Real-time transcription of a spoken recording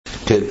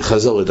כן,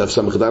 חזור, דף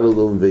סמ"ד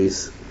לא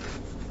מבייס.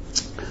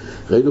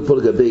 ראינו פה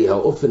לגבי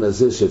האופן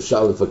הזה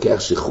שאפשר לפקח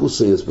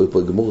שחוסר, יש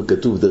בגמור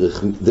כתוב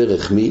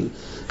דרך מיל,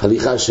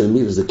 הליכה של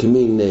מיל זה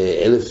כמין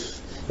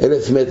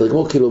 1,000 מטר,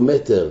 כמו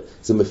קילומטר,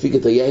 זה מפיק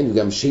את היין,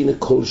 וגם שינה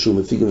כלשהו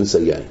מפיק את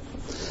היין.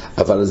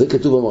 אבל על זה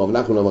כתוב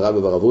אמר נחמן אמר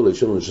רבי בר אבולה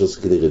לשון ונשוס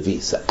כדי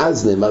רביס.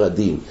 אז נאמר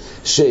הדין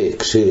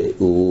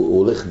שכשהוא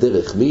הולך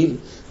דרך מיל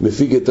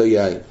מפיק את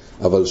היין,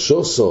 אבל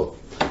שוסו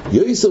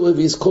יויסו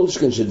רביס כל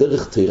שכן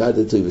שדרך תירה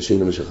דתוי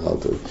ושאינו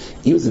משחררתוי.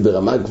 אם זה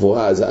ברמה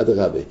גבוהה אז עד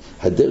הרבה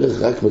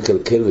הדרך רק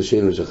מקלקל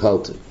ושאינו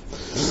משחררתוי.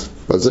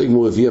 ועל זה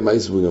גמור הביא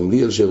המייס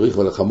וגמליאל שהבריך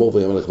ולחמור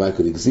ויאמר לך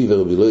מייקל הגזיב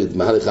ורבי לא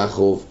ידמה לך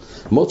אחרוב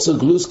מוצר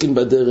גלוסקין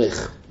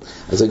בדרך.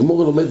 אז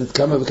הגמור לומדת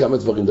כמה וכמה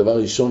דברים. דבר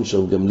ראשון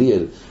שרבי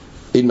גמליאל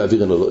אין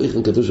מעביר לנו לא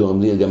איכן, כתוב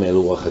שרמליאל גם היה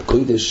לו רוח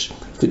הקודש,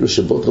 אפילו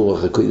שבוט לו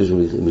רוח הקודש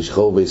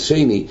משחור בייס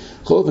שני,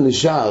 בכל אופן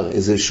נשאר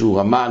איזשהו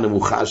רמה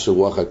נמוכה של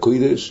רוח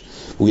הקודש,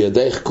 הוא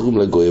ידע איך קוראים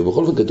לגוי.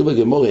 בכל אופן כתוב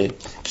בגמורה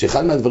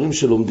שאחד מהדברים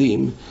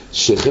שלומדים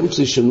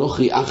שחמצי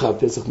שנוכרי אחר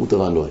פסח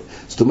מותר הנוי.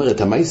 זאת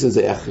אומרת המייס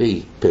הזה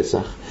אחרי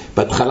פסח,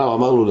 בהתחלה הוא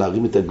אמר לו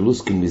להרים את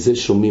הגלוסקין, מזה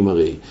שומעים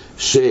הרי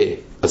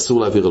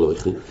שאסור להעביר לו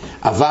איכן,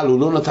 אבל הוא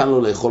לא נתן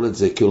לו לאכול את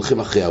זה כי הולכים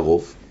אחרי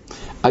הרוב.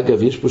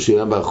 אגב יש פה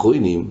שאלה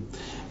באחרונים,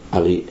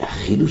 הרי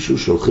החידוש הוא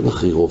שהולכים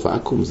אחרי רוב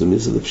עקום, זה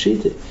מזה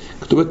לפשיטה.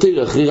 כתוב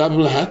בתרא, אחרי רב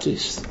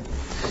להטריס.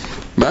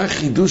 מה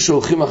החידוש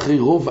שהולכים אחרי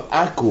רוב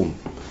עקום?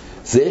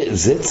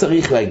 זה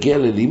צריך להגיע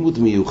ללימוד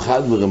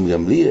מיוחד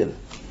ברמליאל.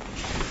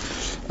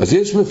 אז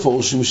יש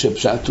מפורשים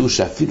שפשטו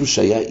שאפילו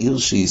שהיה עיר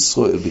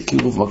שישראל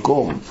בקירוב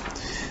מקום,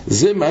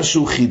 זה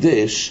משהו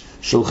חידש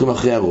שהולכים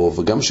אחרי הרוב,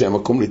 וגם שהיה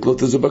מקום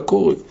לתלות את זה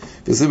בקורב,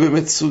 וזה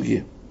באמת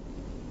סוגיה.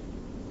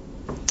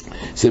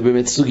 זה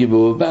באמת סוגיה,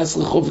 בבאס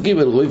רחוב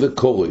ג' רוי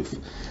וקורב.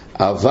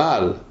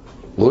 אבל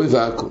רוי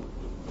ועקום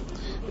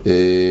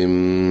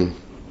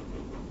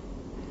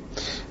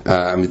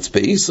המצפה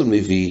איסו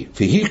מביא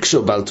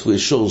והיקשו בעל תבוי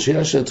שור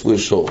שאלה של תבוי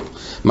שור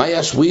מה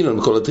היה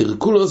שבוינון כל התיר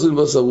כולו זה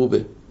לבוס הרובה.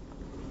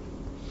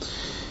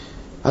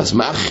 אז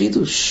מה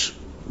החידוש?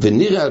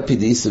 ונראה על פי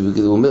דיסו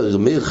הוא אומר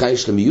מאיר חי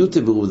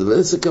שלמיותה ברוב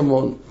דלסה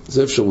כמון,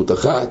 זה אפשרות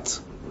אחת.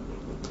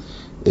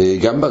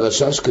 גם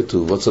ברשש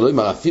כתוב רוצה לא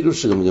אמר אפילו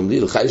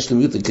שגמליאל חי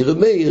שלמיותה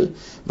כרמאיר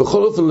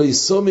בכל אופן לא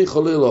יסומי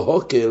חולה לו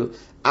הוקל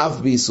אף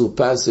באיסור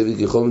פסה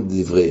וככל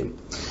דבריהם.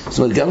 זאת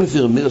אומרת, גם לפי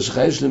רמיר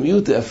שחי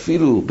שלמיות,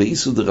 אפילו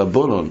באיסור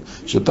דרבונון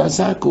של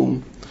פסה עקום,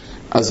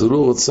 אז הוא לא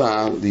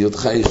רוצה להיות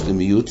חי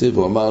שלמיות,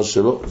 והוא אמר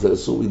שלא, זה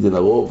אסור מדין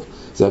הרוב,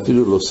 זה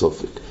אפילו לא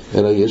סופק,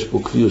 אלא יש פה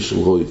קביר של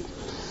רוב.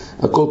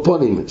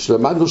 הקורפונים,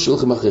 שלמדנו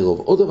שלכם אחרי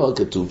רוב. עוד דבר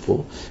כתוב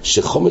פה,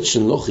 שחומץ של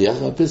נוחי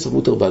אחרי הפסח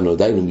מותר בנו,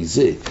 עדיינו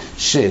מזה,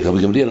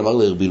 שרבי גמליאל אמר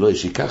לרבי אלוהי,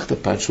 שיקח את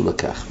הפת שהוא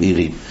לקח,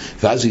 והרים,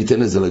 ואז הוא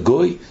ייתן את זה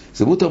לגוי,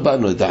 זה מותר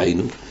בנו,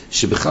 עדיינו,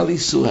 שבכלל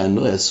איסור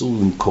הנוי אסור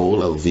למכור,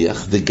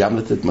 להרוויח, וגם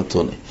לתת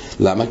מתונה.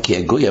 למה? כי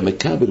הגוי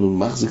המקבל הוא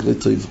מחזיק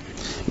לטוב.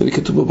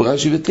 וכתוב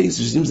ברש"י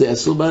וטייסס, שאם זה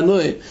אסור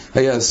בהנוי,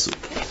 היה אסור.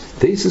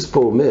 טייסס פה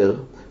אומר,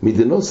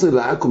 מדנוסר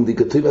לעקום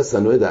דיקטריב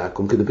הסנוי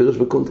דעקום כדפרש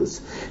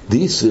בקונטרס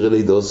דיסר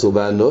לידוסר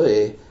והנוי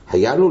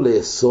היה לו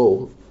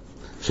לאסור.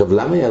 עכשיו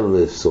למה היה לו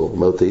לאסור?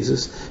 אומר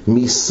טייסס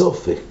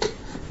מסופק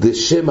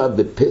דשמה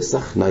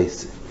בפסח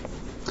נייסה.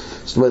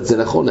 זאת אומרת זה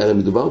נכון, הרי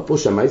מדובר פה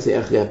שהמייס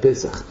היה אחרי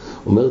הפסח.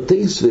 אומר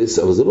טייסס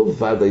אבל זה לא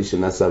ודאי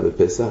שנעשה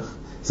בפסח,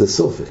 זה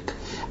סופק,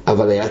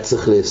 אבל היה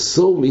צריך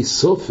לאסור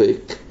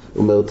מסופק,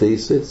 אומר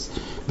טייסס,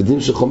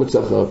 בדין שחומץ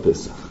אחר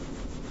הפסח.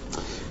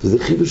 וזה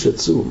חידוש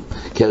עצום,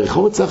 כי הרי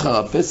חומץ אחר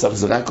הפסח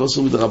זה רק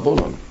אסור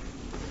מדרבנן.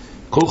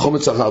 כל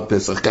חומץ אחר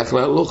הפסח כך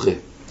להלוכה,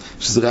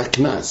 שזה רק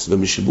קנס.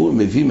 ומשבוע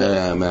מביא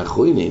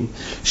מהאחרונים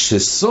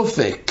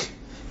שסופק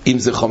אם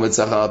זה חומץ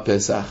אחר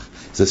הפסח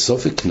זה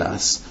סופק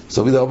קנס,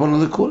 סופק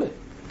מדרבנן לכולה.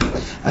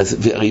 אז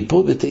והרי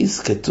פה בתאיס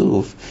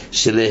כתוב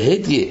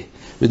שלהדיה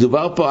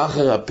מדובר פה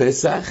אחר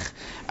הפסח,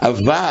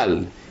 אבל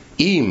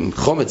אם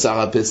חומץ אחר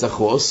הפסח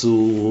הוא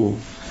אסור,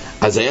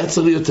 אז היה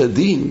צריך להיות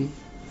הדין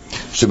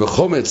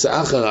שבחומץ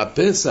אחר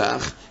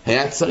הפסח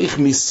היה צריך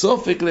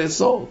מסופק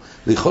לאסור.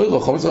 לכאורה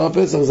חומץ אחר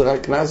הפסח זה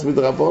רק קנס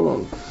מדרבנן,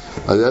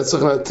 אז היה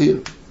צריך להתיר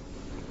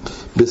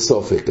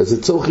בסופק. אז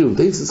זה צורך חיוב.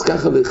 טייסס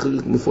ככה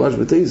מפורש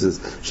בטייסס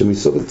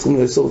שמסופק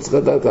צריכים לאסור. צריך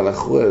לדעת על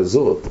האחורי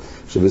הזאת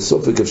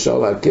שבסופק אפשר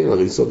להקל,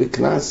 הרי סופק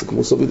קנס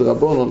כמו סופק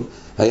דרבנן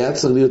היה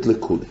צריך להיות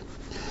לכולה.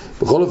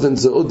 בכל אופן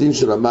זה עוד דין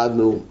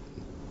שלמדנו.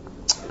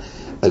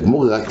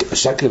 הגמור רק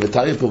שקל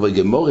וטריה פה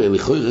בגמור,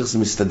 לכאורה איך זה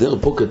מסתדר.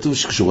 פה כתוב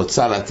שכשהוא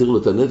רצה להתיר לו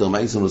את הנדר, מה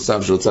איסור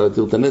נוסף שרצה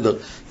להתיר את הנדר?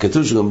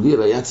 כתוב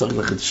שגמליאל היה צריך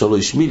לכת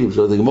שלוש מילים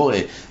שלו את הגמור.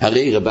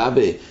 הרי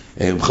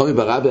חמי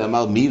ברבי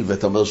אמר מיל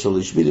ואתה אומר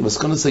שלוש מילים, אז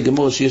כאן עושה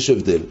גמור שיש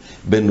הבדל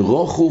בין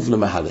רוחוב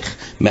למהלך.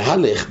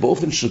 מהלך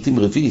באופן שותים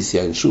רביעיס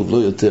יין, שוב לא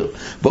יותר,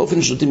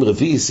 באופן שותים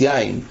רביעיס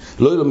יין,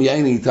 לא ילום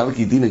יין ניתן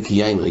כדינה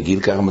כיין רגיל,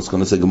 ככה מסכון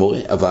עושה גמור.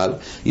 אבל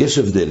יש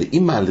הבדל,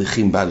 אם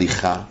מהלכים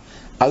בהליכה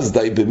אז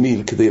די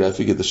במיל כדי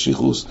להפיק את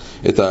השיחוס,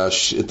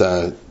 את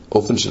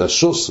האופן של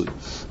השוסוי.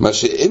 מה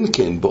שאין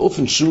כן,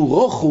 באופן שהוא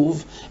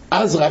רוחוב,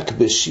 אז רק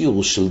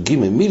בשיעור של ג'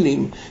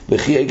 מילים,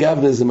 וכי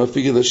אגב זה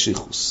מפיק את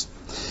השיחוס.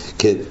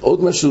 כן,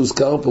 עוד מה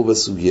שהוזכר פה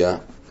בסוגיה,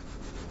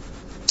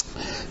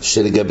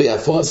 שלגבי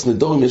הפורס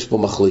נדורים יש פה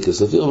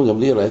מחלוקת. לפי רבי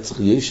גמליאל היה צריך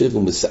יושב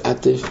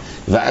ומסעטף,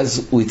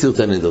 ואז הוא יתיר את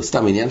הנדר.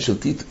 סתם עניין של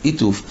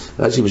עיטוף,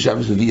 רש"י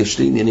בשבת מביא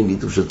שתי עניינים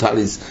עיטוף של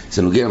טליס,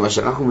 זה נוגע למה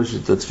שאנחנו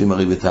משתתפים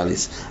הרי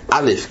בטליס.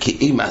 א',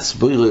 כאימס,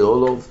 בוירי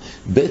אולוב,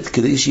 ב',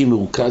 כדי שיהיה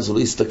מרוכז ולא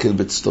יסתכל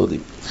בצטודים.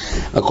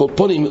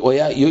 הקורפונים הוא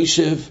היה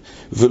יושב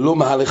ולא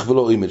מהלך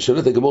ולא עימד.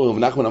 שואלת הגמור, רב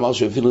נחמן אמר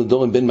שאפילו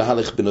נדורים בין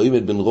מהלך, בין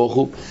עימד, בין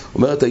רוחו,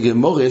 אומרת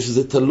הגמור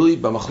שזה תלוי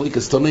במחלוקת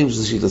הסטונים,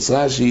 שזה שיטת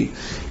רש"י,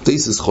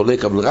 תייסס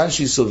חולק, אבל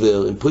רש"י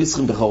סובר, אם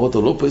פויסחים בחרות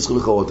או לא פויסחים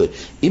בחרות.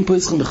 אם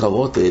פויסחים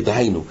בחרות,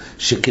 דהיינו,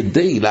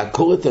 שכדי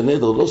לעקור את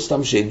הנדר, לא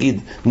סתם שיגיד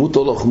מות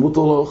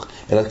הולך,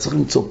 אלא צריך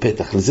למצוא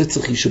פתח, לזה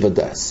צריך יישוב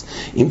הדס.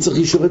 אם צריך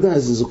יישוב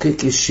הדס, זה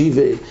זוקק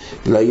ישיבה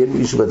לעיין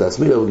מיישוב הדס.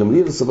 מילה, גם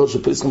לי לסבר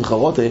שפויסחים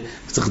בחרות,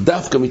 צריך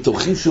דווקא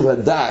מתוך יישוב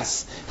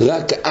הדס,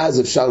 רק אז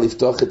אפשר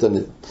לפתוח את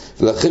הנדר.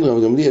 ולכן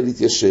גם לי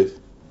להתיישב.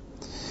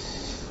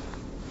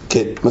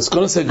 כן,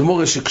 מסקונת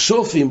הגמורה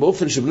שקשופים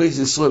באופן שבני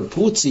ישראל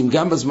פרוצים,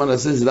 גם בזמן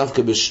הזה זה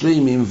דווקא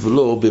בשלימים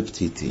ולא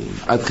בפתיתים.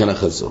 עד כאן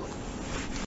החזור.